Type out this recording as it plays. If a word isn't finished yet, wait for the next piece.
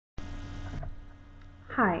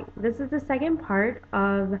Hi, this is the second part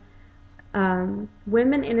of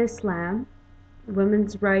women in Islam,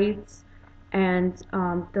 women's rights, and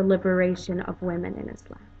the liberation of women in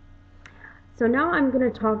Islam. So now I'm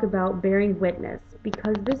going to talk about bearing witness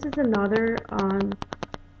because this is another,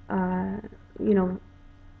 uh, you know,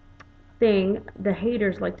 thing the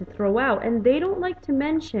haters like to throw out, and they don't like to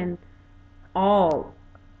mention all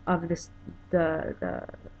of this, the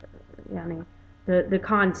yani, the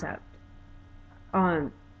concept.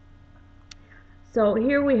 Um, So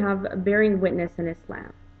here we have bearing witness in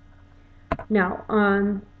Islam. Now,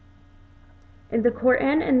 in the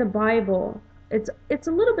Quran and the Bible, it's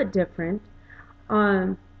a little bit different.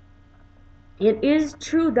 Um, it is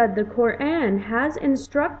true that the Quran has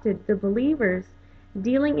instructed the believers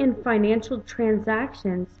dealing in financial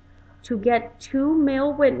transactions to get 2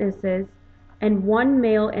 male witnesses and 1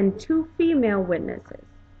 male and 2 female witnesses.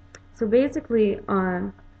 So basically,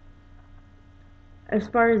 as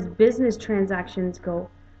far as business transactions go,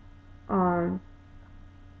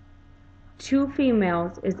 2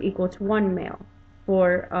 females is equal to 1 male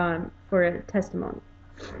for a testimony.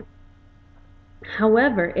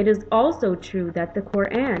 However, it is also true that the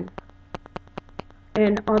Quran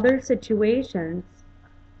in other situations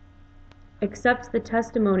accepts the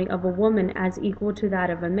testimony of a woman as equal to that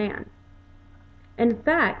of a man. In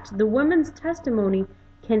fact, the woman's testimony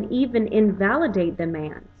can even invalidate the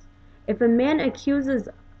man's. If a man accuses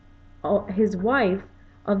his wife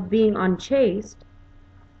of being unchaste,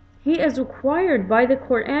 he is required by the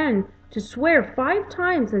Quran to swear 5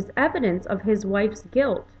 times as evidence of his wife's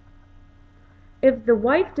guilt. If the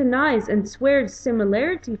wife denies and swears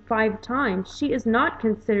similarity 5 times, she is not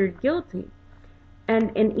considered guilty, and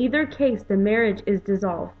in either case the marriage is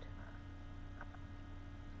dissolved.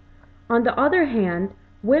 On the other hand,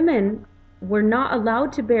 women were not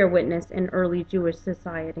allowed to bear witness in early Jewish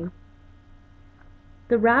society.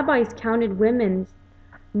 The rabbis counted women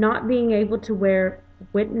not being able to bear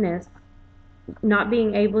witness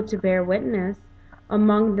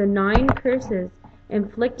among the 9 curses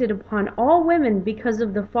inflicted upon all women because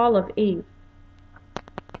of the fall of Eve.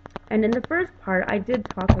 And in the first part, I did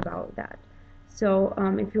talk about that. So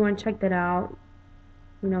if you want to check that out,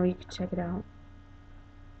 you can check it out.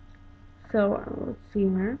 So let's see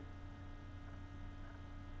here.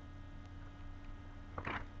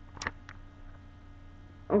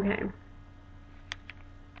 Okay.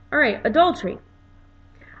 Alright, adultery.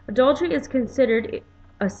 Adultery is considered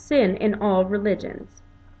a sin in all religions.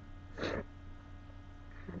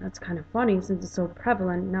 That's kind of funny since it's so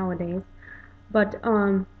prevalent nowadays. But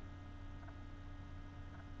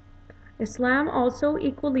Islam also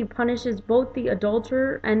equally punishes both the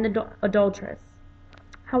adulterer and the adulteress.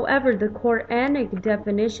 However, the Quranic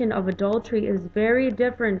definition of adultery is very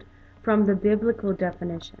different from the biblical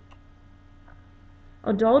definition.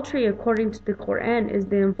 Adultery, according to the Quran, is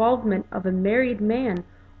the involvement of a married man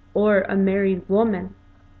or a married woman.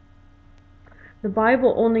 The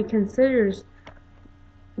Bible only considers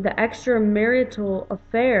the extramarital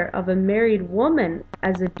affair of a married woman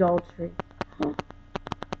as adultery.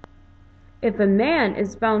 If a man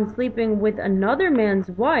is found sleeping with another man's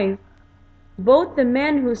wife, both the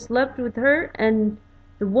man who slept with her and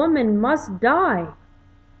the woman must die.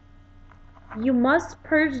 You must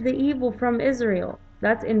purge the evil from Israel.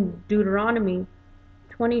 That's in Deuteronomy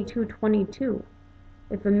 22:22.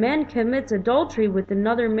 If a man commits adultery with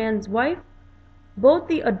another man's wife, both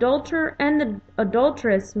the adulterer and the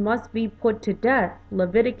adulteress must be put to death.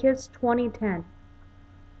 Leviticus 20:10.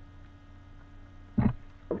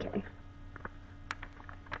 Okay.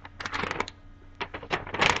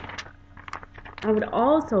 I would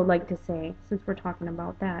also like to say, since we're talking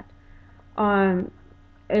about that,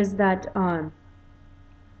 is that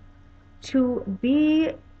to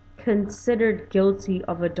be considered guilty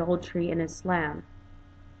of adultery in Islam,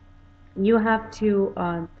 you have to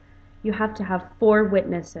have 4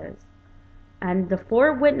 witnesses, and the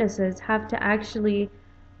 4 witnesses have to actually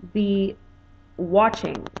be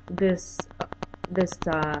watching this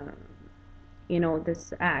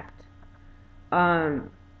act.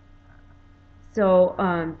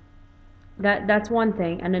 That's one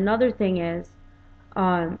thing, and another thing is,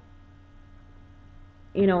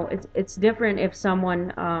 it's different if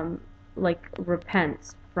someone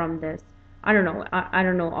repents from this. I don't know. I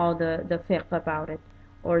don't know all the fiqh about it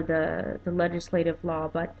or the legislative law,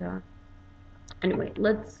 but anyway,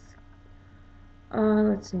 let's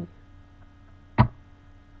see.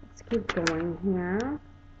 Let's keep going here.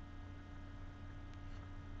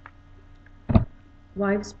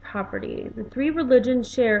 Wives' property. The 3 religions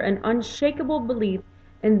share an unshakable belief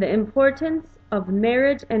in the importance of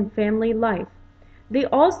marriage and family life. They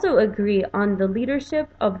also agree on the leadership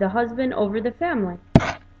of the husband over the family.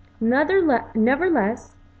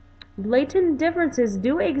 Nevertheless, blatant differences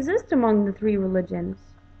do exist among the three religions.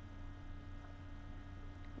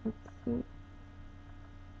 Let's see.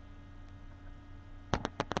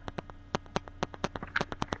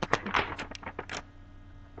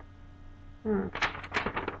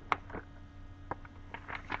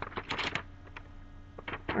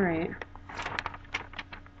 Alright.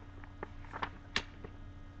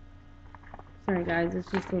 Sorry guys, it's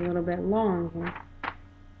just a little bit long here.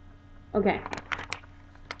 Okay.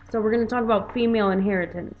 So we're going to talk about female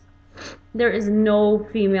inheritance. There is no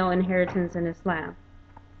female inheritance in Islam.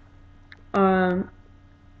 Not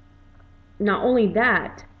only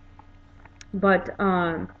that, but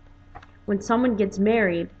when someone gets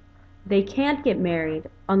married, they can't get married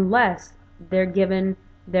unless they're given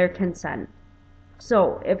their consent.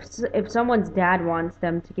 So if someone's dad wants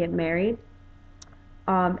them to get married,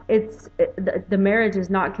 the marriage is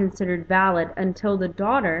not considered valid until the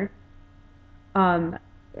daughter,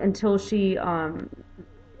 until she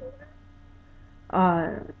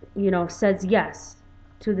says yes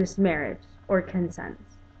to this marriage or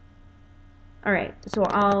consents. Alright, so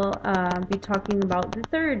I'll be talking about the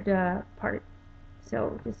third part.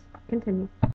 So just continue.